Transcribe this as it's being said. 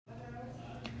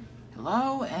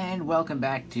Hello and welcome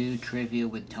back to Trivia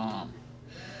with Tom.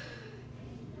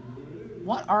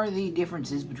 What are the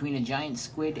differences between a giant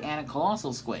squid and a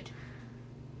colossal squid?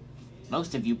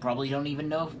 Most of you probably don't even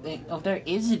know if there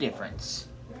is a difference.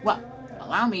 Well,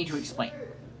 allow me to explain.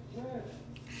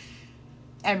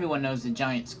 Everyone knows the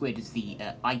giant squid is the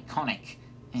iconic,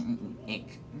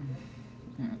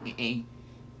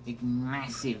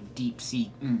 massive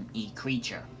deep-sea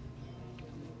creature.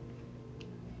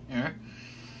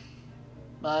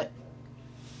 But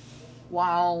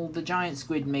while the giant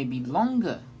squid may be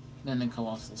longer than the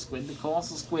colossal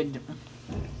squid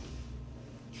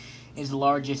is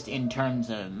largest in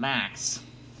terms of mass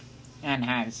and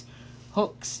has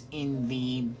hooks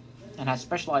and has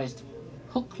specialized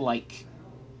hook-like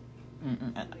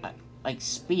like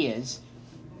spears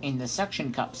in the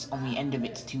suction cups on the end of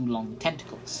its two long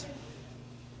tentacles.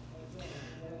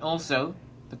 Also,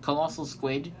 the colossal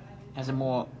squid has a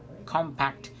more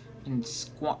compact and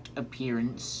squat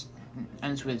appearance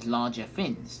and with larger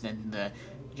fins than the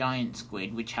giant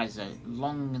squid, which has a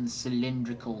long and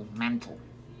cylindrical mantle.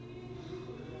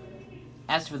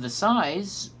 As for the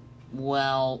size,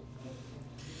 well,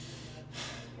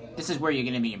 this is where you're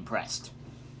going to be impressed.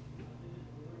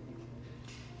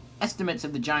 Estimates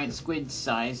of the giant squid's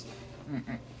size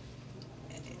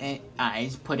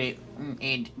put it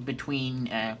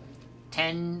between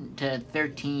 10 to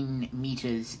 13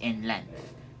 meters in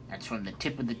length. That's from the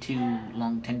tip of the two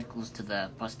long tentacles to the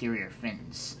posterior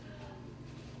fins.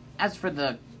 As for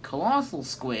the colossal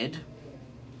squid,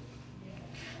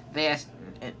 they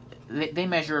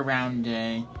measure around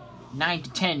 9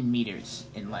 to 10 meters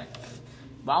in length.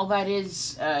 While that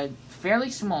is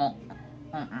fairly small,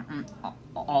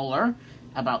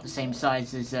 about the same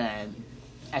size as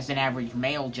an average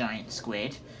male giant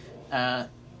squid, the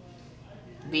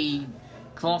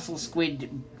colossal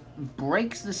squid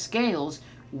breaks the scales,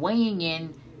 weighing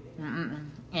in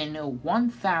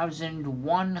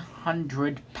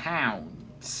 1,100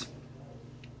 pounds.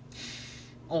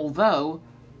 Although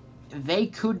they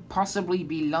could possibly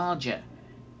be larger,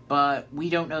 but we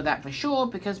don't know that for sure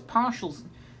because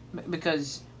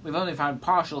we've only found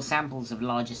partial samples of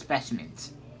larger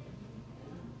specimens.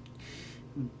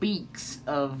 Beaks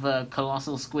of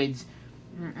colossal squids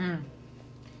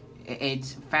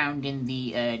it's found in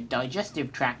the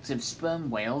digestive tracts of sperm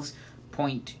whales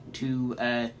point to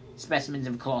specimens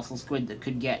of colossal squid that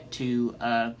could get to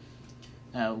that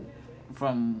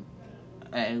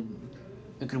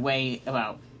could weigh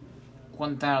about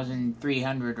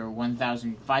 1,300 or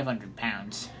 1,500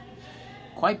 pounds.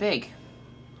 Quite big.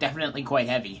 Definitely quite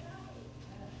heavy.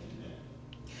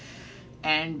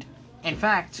 And, in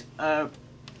fact,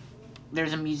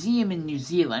 there's a museum in New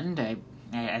Zealand,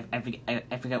 I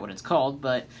forget what it's called,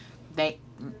 but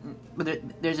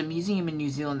there's a museum in New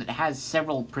Zealand that has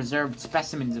several preserved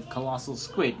specimens of colossal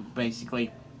squid.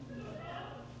 Basically,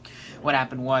 what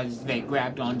happened was they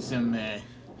grabbed on some, they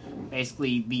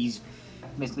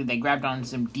grabbed on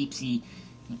some deep sea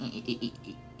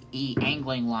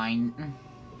angling line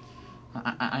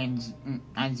in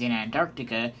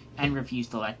Antarctica and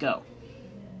refused to let go.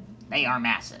 They are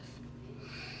massive.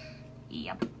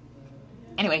 Yep.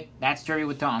 Anyway, that's Trivia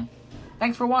with Tom.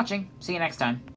 Thanks for watching. See you next time.